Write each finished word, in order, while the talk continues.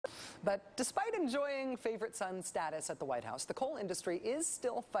But despite enjoying favorite son status at the White House, the coal industry is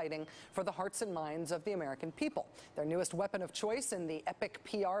still fighting for the hearts and minds of the American people. Their newest weapon of choice in the epic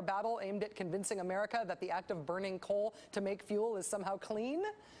PR battle aimed at convincing America that the act of burning coal to make fuel is somehow clean?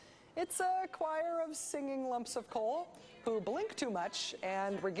 It's a choir of singing lumps of coal who blink too much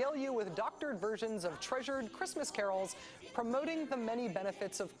and regale you with doctored versions of treasured Christmas carols promoting the many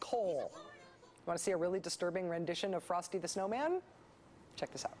benefits of coal. You want to see a really disturbing rendition of Frosty the Snowman?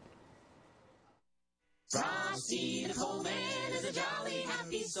 Check this out. Frosty the Coal Man is a jolly,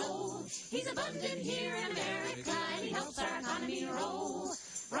 happy soul. He's abundant here in America, and he helps our economy roll.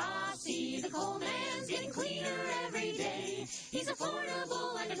 Frosty the Coal Man's getting cleaner every day. He's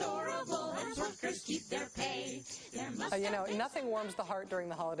affordable and adorable, and his workers keep their pay. You know, nothing warms the heart during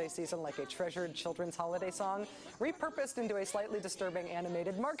the holiday season like a treasured children's holiday song, repurposed into a slightly disturbing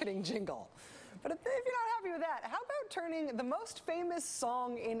animated marketing jingle. But if you're not happy with that, how about turning the most famous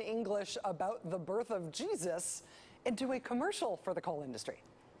song in English about the birth of Jesus into a commercial for the coal industry?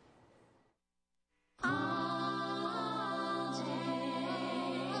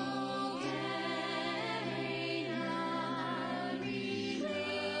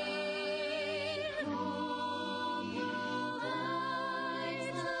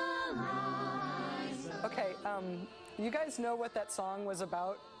 Okay, you guys know what that song was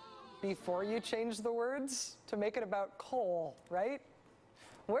about before you changed the words to make it about coal, right?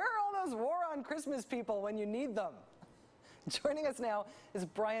 Where are all those war on Christmas people when you need them? Joining us now is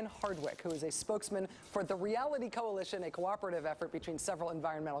Brian Hardwick, who is a spokesman for the Reality Coalition, a cooperative effort between several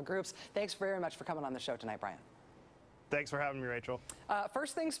environmental groups. Thanks very much for coming on the show tonight, Brian. Thanks for having me, Rachel.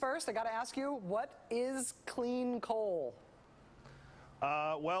 First things first, I got to ask you, what is clean coal?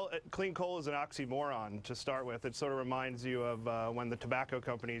 Well, clean coal is an oxymoron to start with. It sort of reminds you of when the tobacco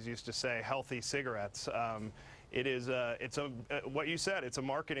companies used to say healthy cigarettes. What you said, it's a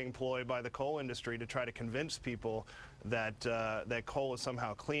marketing ploy by the coal industry to try to convince people that that coal is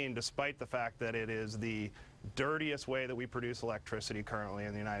somehow clean, despite the fact that it is the dirtiest way that we produce electricity currently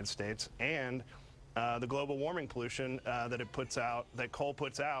in the United States, and the global warming pollution that coal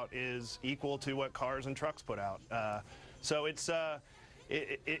puts out is equal to what cars and trucks put out. So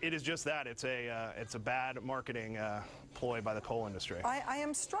it is just that. It's a bad marketing ploy by the coal industry. I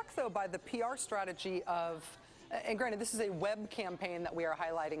am struck, though, by the PR strategy of, and granted, this is a web campaign that we are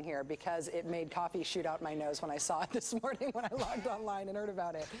highlighting here because it made coffee shoot out my nose when I saw it this morning when I logged online and heard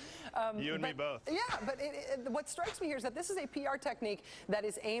about it. You and me both. Yeah, but what strikes me here is that this is a PR technique that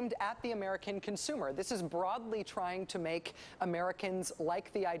is aimed at the American consumer. This is broadly trying to make Americans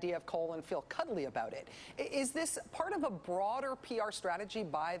like the idea of coal and feel cuddly about it. Is this part of a broader PR strategy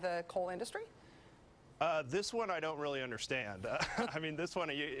by the coal industry? This one I don't really understand. I mean, this one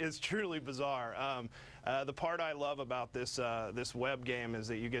is truly bizarre. The part I love about this web game is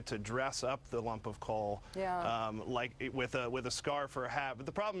that you get to dress up the lump of coal, like with a scarf or a hat. But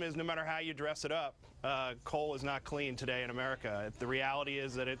the problem is, no matter how you dress it up, coal is not clean today in America. The reality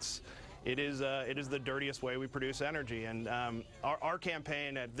is that it is the dirtiest way we produce energy. And our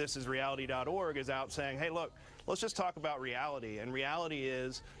campaign at thisisreality.org is out saying, hey, look, let's just talk about reality. And reality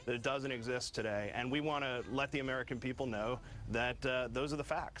is that it doesn't exist today. And we want to let the American people know that those are the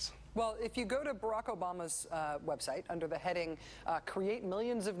facts. Well, if you go to Barack Obama's website under the heading Create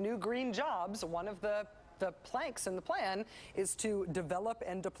Millions of New Green Jobs, one of the planks in the plan is to develop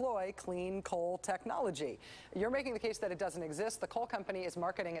and deploy clean coal technology. You're making the case that it doesn't exist. The coal company is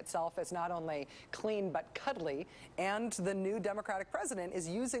marketing itself as not only clean but cuddly, and the new Democratic president is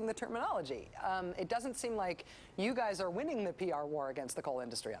using the terminology. It doesn't seem like you guys are winning the PR war against the coal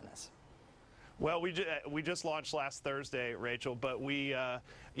industry on this. Well, we just launched last Thursday, Rachel, but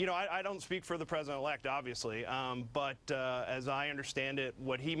I don't speak for the president-elect, obviously, but as I understand it,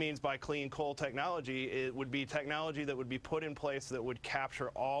 what he means by clean coal technology, it would be technology that would be put in place that would capture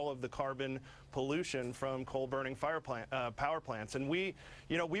all of the carbon pollution from coal-burning power plants. And we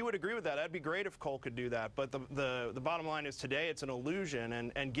would agree with that. That'd be great if coal could do that. But the bottom line is today it's an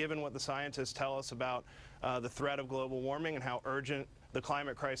illusion, and given what the scientists tell us about the threat of global warming and how urgent the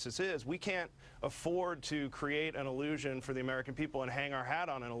climate crisis is, we can't afford to create an illusion for the American people and hang our hat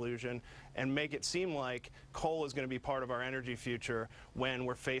on an illusion and make it seem like coal is going to be part of our energy future when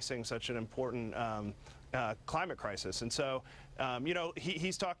we're facing such an important climate crisis. And so,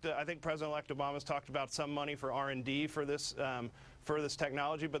 he's talked. I think President-elect Obama's talked about some money for R&D for this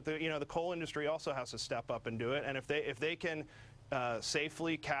technology, but the coal industry also has to step up and do it. And if they can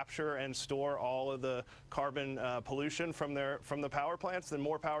safely capture and store all of the carbon pollution from the power plants, then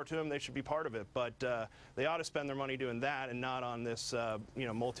more power to them. They should be part of it. But they ought to spend their money doing that and not on this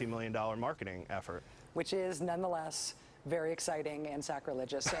multi-million-dollar marketing effort. Which is nonetheless very exciting and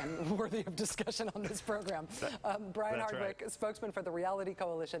sacrilegious and worthy of discussion on this program. Brian Hardwick, spokesman for the Reality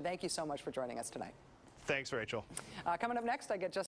Coalition, thank you so much for joining us tonight. Thanks, Rachel. Coming up next, I get just